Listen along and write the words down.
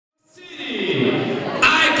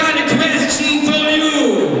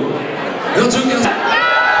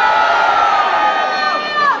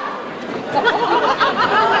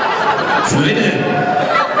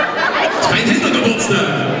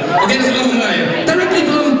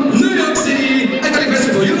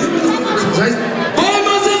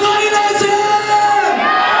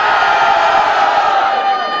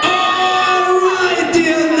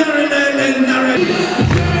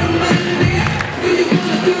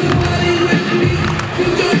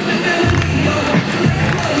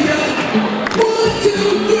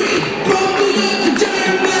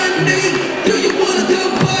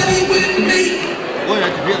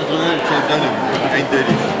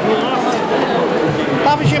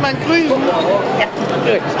Darf ich jemanden grüßen? Ja.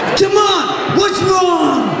 Come on, what's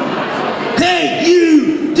wrong? Hey,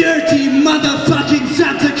 you dirty motherfucking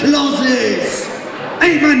Santa Clauses!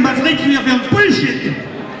 Ey Mann, was redest du hier für ein Bullshit?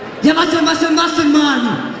 Ja, was denn,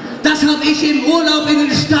 Mann? Das hab ich im Urlaub in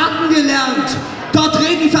den Staaten gelernt. Dort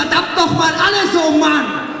reden verdammt noch mal alle so, Mann.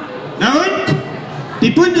 Na und? Die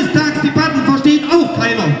Bundestagsdebatten versteht auch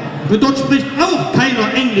keiner. Und dort spricht auch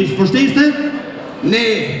keiner Englisch, verstehst du?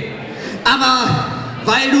 Nee, aber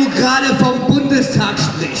weil du gerade vom Bundestag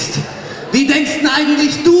sprichst, wie denkst denn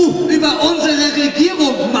eigentlich du über unsere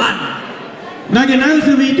Regierung, Mann? Na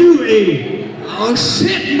genauso wie du, ey. Oh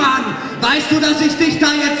shit, Mann! Weißt du, dass ich dich da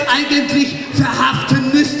jetzt eigentlich verhaften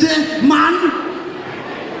müsste, Mann?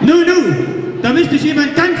 Nu, da müsste ich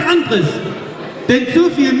jemand ganz anderes. Denn so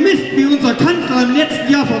viel Mist, wie unser Kanzler im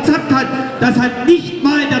letzten Jahr verzapft hat, das hat nicht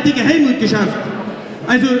mal der dicke Helmut geschafft.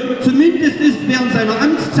 Also zumindest ist während seiner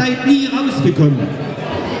Amtszeit nie rausgekommen.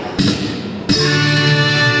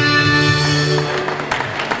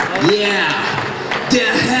 Yeah,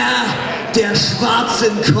 der Herr der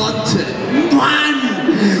schwarzen Konten. Mann!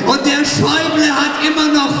 Und der Schäuble hat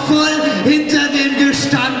immer noch voll hinter dem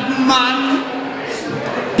gestanden, Mann.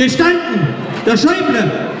 Gestanden? Der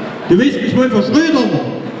Schäuble? Du willst mich wohl verschrödern.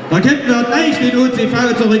 Da könnten wir gleich den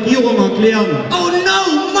OCV zur Regierung erklären. Oh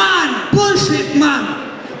no, Mann! Bullshit, Mann!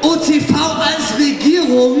 OCV als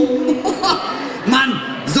Regierung? Mann,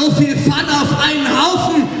 so viel Fun auf einen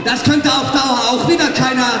Haufen, das könnte auf Dauer auch wieder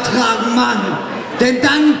keiner ertragen, Mann. Denn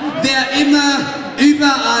dann wäre immer,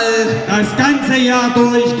 überall... Das ganze Jahr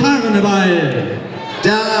durch Karneval.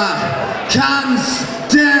 Da kannst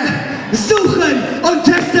du suchen und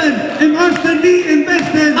testen. Im Osten wie im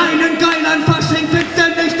Westen. Einen geilen Fasching findest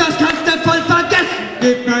du nicht, das kannst du voll vergessen.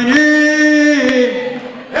 Gib mir ein Hey.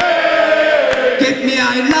 Hey. Gib mir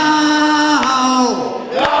ein Lau.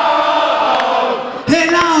 Lau. Hey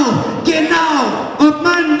Lau, genau. Ob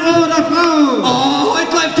Mann oder Frau. Oh,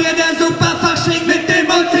 heute läuft hier der super Fasching mit dem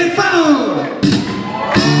OCV.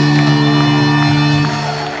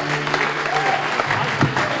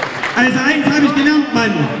 Also eins habe ich gelernt,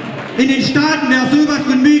 Mann. In den Staaten wäre sowas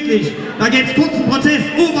unmöglich. Da gäb's kurzen Prozess,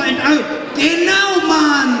 over and out. Genau,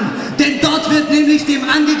 Mann! Denn dort wird nämlich dem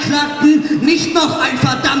Angeklagten nicht noch ein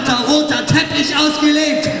verdammter roter Teppich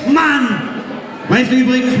ausgelegt. Mann! Weißt du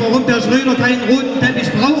übrigens, warum der Schröder keinen roten Teppich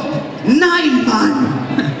braucht? Nein, Mann!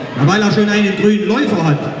 Na, weil er schon einen grünen Läufer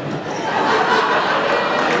hat.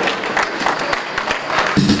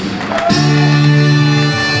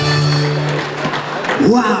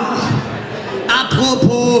 Wow!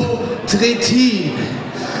 Apropos Trittin.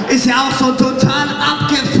 Ist ja auch so ein total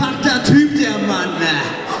abgefuckter Typ, der Mann.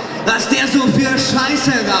 Was der so für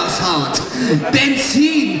Scheiße raushaut.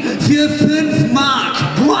 Benzin für 5 Mark.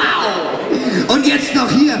 Wow! Und jetzt noch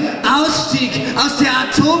hier Ausstieg aus der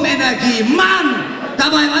Atomenergie. Mann!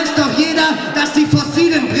 Dabei weiß doch jeder, dass die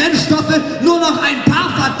fossilen Brennstoffe nur noch ein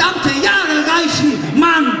paar verdammte Jahre reichen.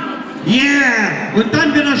 Mann! Yeah! Und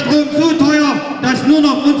dann wird der Strom so teuer, dass nur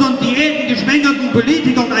noch unseren diätengeschwängerten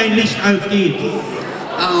Politikern ein Licht aufgeht.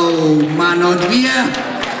 Oh Mann, und wir...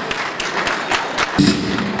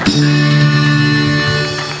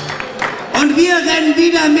 Und wir rennen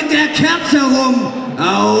wieder mit der Kerze rum.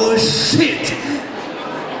 Oh shit!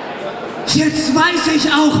 Jetzt weiß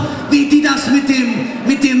ich auch, wie die das mit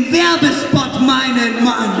dem Werbespot meinen,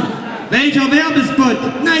 Mann. Welcher Werbespot?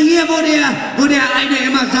 Na hier, wo der eine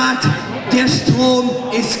immer sagt, der Strom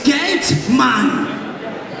ist Geld, Mann.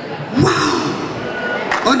 Wow.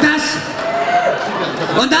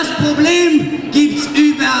 Und das Problem gibt's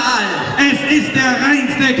überall. Es ist der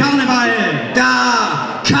reinste Karneval.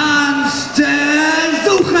 Da kannst du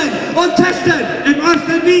suchen und testen. Im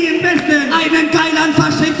Osten wie im Westen. Einen geilen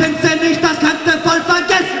Fasching findest du nicht, das kannst du voll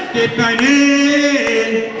vergessen. Gib mir ein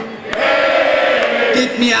Hey.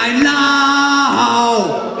 Gib mir ein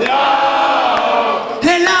Lau. Lau.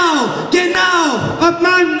 Hey Lau, genau. Ob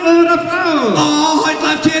Mann oder Frau. Oh, heute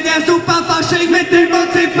läuft hier der super Fasching mit dem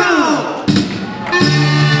OCV.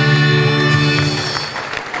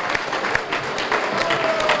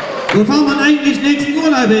 Wo fahren wir eigentlich nächsten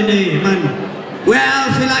Urlaub hin, ey, Mann? Well,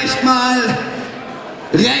 vielleicht mal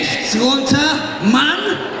rechts runter,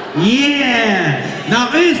 Mann. Yeah!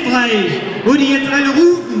 Nach Österreich, wo die jetzt alle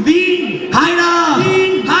rufen, Wien! Heiler!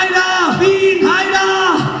 Wien! Heiler! Wien!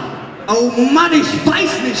 Heiler! Oh Mann, ich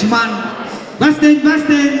weiß nicht, Mann. Was denn, was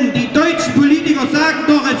denn? Die deutschen Politiker sagen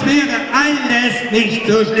doch, es wäre alles nicht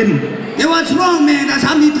so schlimm. Yeah, what's wrong, man? Das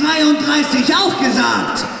haben die 33 auch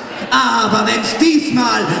gesagt. Aber wenn's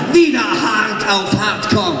diesmal wieder hart auf hart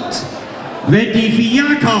kommt, wenn die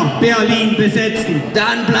Fiaker Berlin besetzen,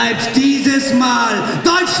 dann bleibt dieses Mal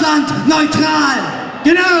Deutschland neutral.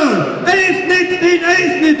 Genau, Ösnitz den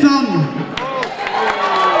Ösnitzern.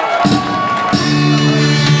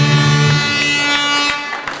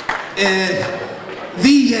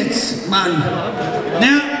 Wie jetzt, Mann?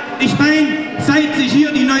 Na, ich mein, seit sich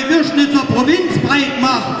hier die Neuwürschnitzer Provinz breit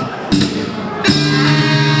macht.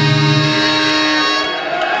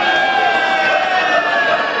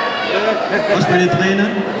 Was meine Träne?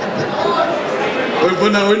 Und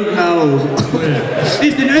von da unten auch.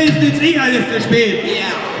 Ist in Ösnitz eh alles zu spät. Ja.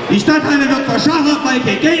 Die Stadthalle wird verschachert, weil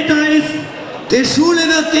kein Geld da ist. Die Schule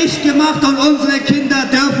wird dicht gemacht und unsere Kinder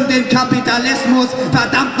dürfen den Kapitalismus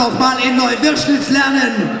verdammt nochmal in Neuwürschnitz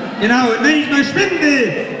lernen. Genau, und wenn ich mal schwimmen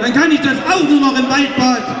will, dann kann ich das auch nur noch im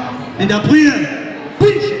Waldbad. In der Brühe.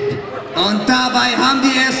 Bullshit. Und dabei haben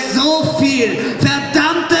die erst so viel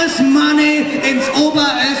verdammtes Money ins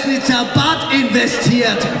Oberösnitzer Bad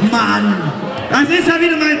investiert, Mann. Das ist ja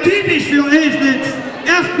wieder mal typisch für Ösnitz.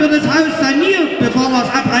 Erst wird das Haus saniert, bevor wir es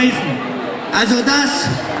abreißen. Also das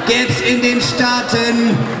gäb's in den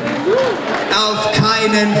Staaten auf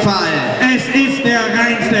keinen Fall. Es ist der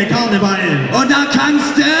reinste Karneval. Und da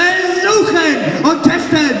kannst du suchen und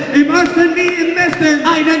testen. Im Osten wie im Westen.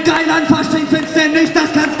 Einen geileren Fasching findest du nicht,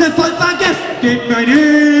 das kannst du voll vergessen. Gib mir ein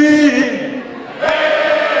Hey.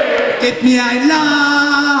 Gib mir ein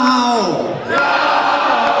Lau.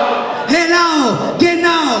 Hello,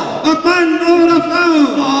 genau. Ob Mann oder Frau.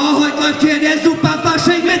 Oh, heute läuft hier der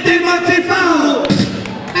Superfasching mit dem OCV.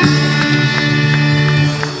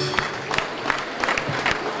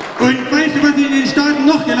 Und weißt du, was ich in den Staaten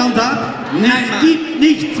noch gelernt habe? Nein, es Mann. gibt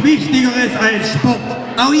nichts Wichtigeres als Sport.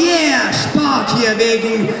 Oh yeah, Sport hier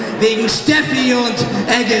wegen Steffi und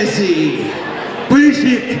Agassi.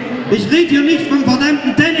 Bullshit. Ich rede hier nicht vom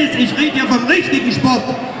verdammten Tennis, ich rede hier vom richtigen Sport.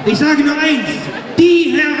 Ich sage nur eins,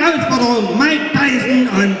 die Herausforderung, Mike Tyson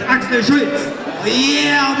und Axel Schulz.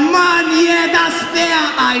 Yeah, Mann, yeah, das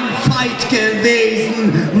wäre ein Fight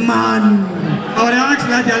gewesen, Mann. Aber der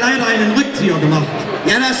Axel hat ja leider einen Rückzieher gemacht.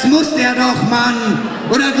 Ja, das muss der doch, Mann.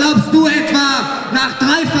 Oder glaubst du etwa, nach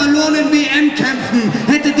 3 verlorenen WM-Kämpfen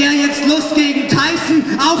hätte der jetzt Lust gegen Tyson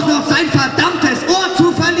auch noch sein verdammtes Ohr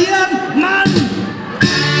zu verlieren? Mann!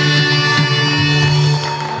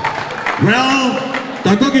 Well,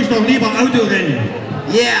 da gucke ich doch lieber Autorennen.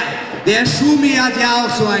 Yeah, der Schumi hat ja auch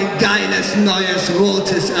so ein geiles, neues,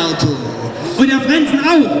 rotes Auto. Und der Frenzen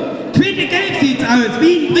auch. Quitte Geld sieht's aus,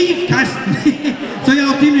 wie ein Briefkasten. Soll ja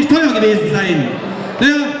auch ziemlich teuer gewesen sein.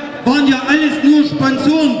 Naja, waren ja alles nur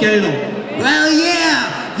Sponsorengelder. Well, yeah,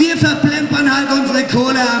 wir verplempern halt unsere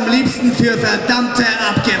Kohle am liebsten für verdammte,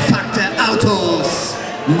 abgefuckte Autos.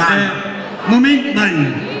 Mann. Moment,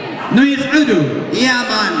 Mann. Neues Auto. Ja,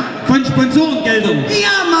 Mann. Von Sponsorengeldern.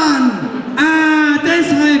 Ja, Mann. Ah,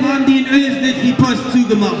 deshalb haben die in Ösnitz die Post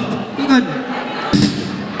zugemacht. Guck an.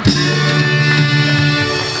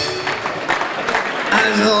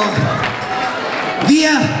 Also,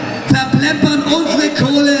 wir verplempern unsere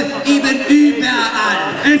Kohle eben überall.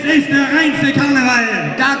 Es ist der reinste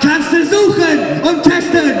Karneval. Da kannst du suchen und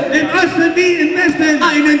testen. Im Osten wie im Westen.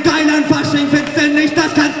 Einen geileren Fasching findest du nicht,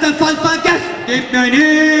 das kannst du voll vergessen. Gib mir ein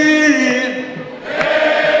Hey.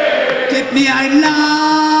 Gib mir ein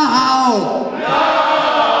Lau.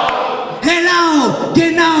 Hello,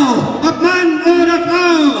 genau. Ob Mann oder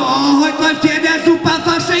Frau. Oh, heute läuft hier der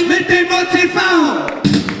Superfasching mit dem OCV.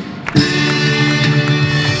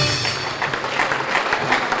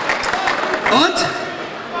 Und?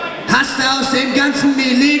 Hast du aus dem ganzen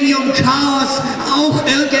Millennium-Chaos auch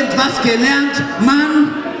irgendwas gelernt,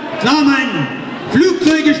 Mann? Klar, Mann.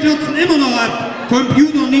 Flugzeuge stürzen immer noch ab.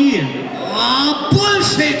 Computer nie. Oh,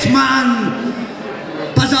 Bullshit, Mann!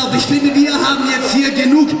 Pass auf, ich finde, wir haben jetzt hier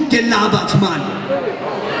genug gelabert, Mann.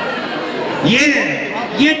 Yeah.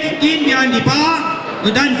 Jetzt gehen wir an die Bar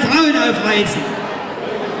und dann Frauen aufreißen.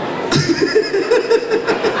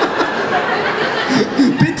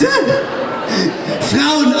 Bitte?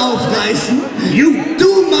 Frauen aufreißen? You.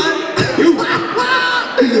 Du, Mann! You.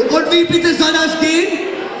 Und wie bitte soll das gehen?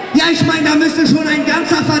 Ja, ich meine, da müsste schon ein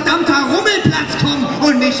ganzer verdammter Rummelplatz kommen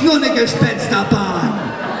und nicht nur eine Gespensterbahn.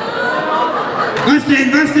 Was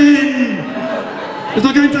denn, was denn? Ist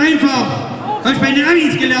doch ganz einfach. Hab ich bei den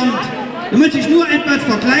Amis gelernt. Du musst dich nur etwas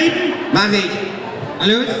verkleiden. Mach ich. Na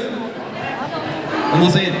los.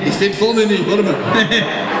 Mal sehen. Ich stehe vorne nicht, warte mal.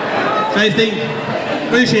 Scheiß Ding.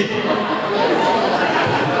 Bullshit.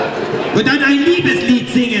 Und dann ein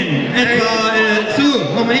Liebeslied singen. Etwa, so.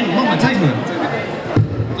 Mach mal hin, mach mal, zeig mal.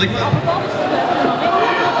 Drück mal.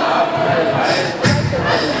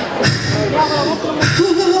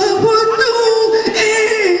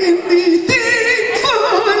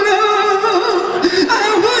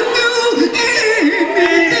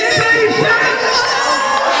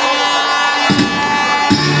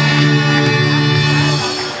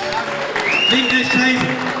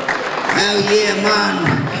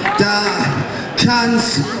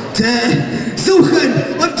 suchen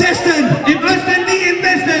und testen. Im Osten wie im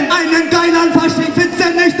Westen. Einen geileren Fasching findest du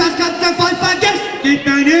nicht, das kannst du voll vergessen. Gib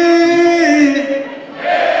deine.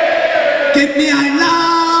 Gib mir ein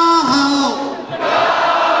Lau.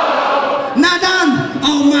 Na dann,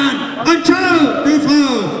 oh Mann. Und ciao, du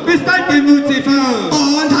Frau. Bis bald beim UCV.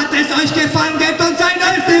 Und hat es euch gefallen, gebt uns ein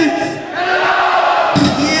Öffnitz.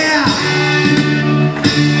 Yeah.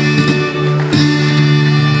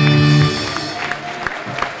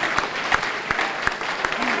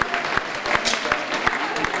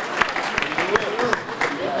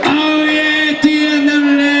 Oh yeah, dear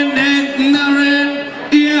Narren and Narren,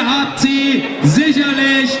 ihr habt sie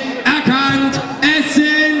sicherlich erkannt. Es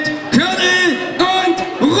sind Körnl und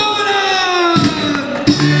Roland.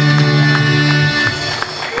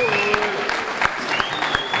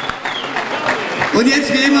 Und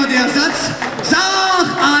jetzt wie immer der Satz, sag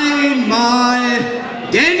einmal,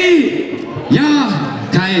 Danny, Ja,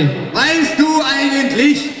 Kai, weißt du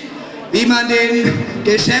eigentlich, wie man den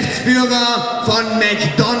Geschäftsführer von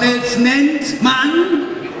McDonald's nennt, Mann?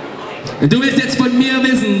 du willst jetzt von mir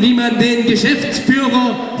wissen, wie man den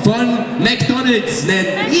Geschäftsführer von McDonald's nennt.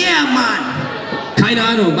 Yeah, Mann! Keine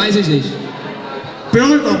Ahnung, weiß ich nicht.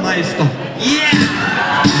 Bürgermeister. Yeah!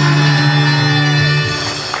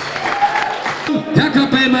 Herr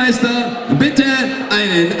Kapellmeister, bitte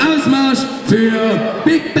einen Ausmarsch für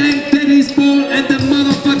Big Bang.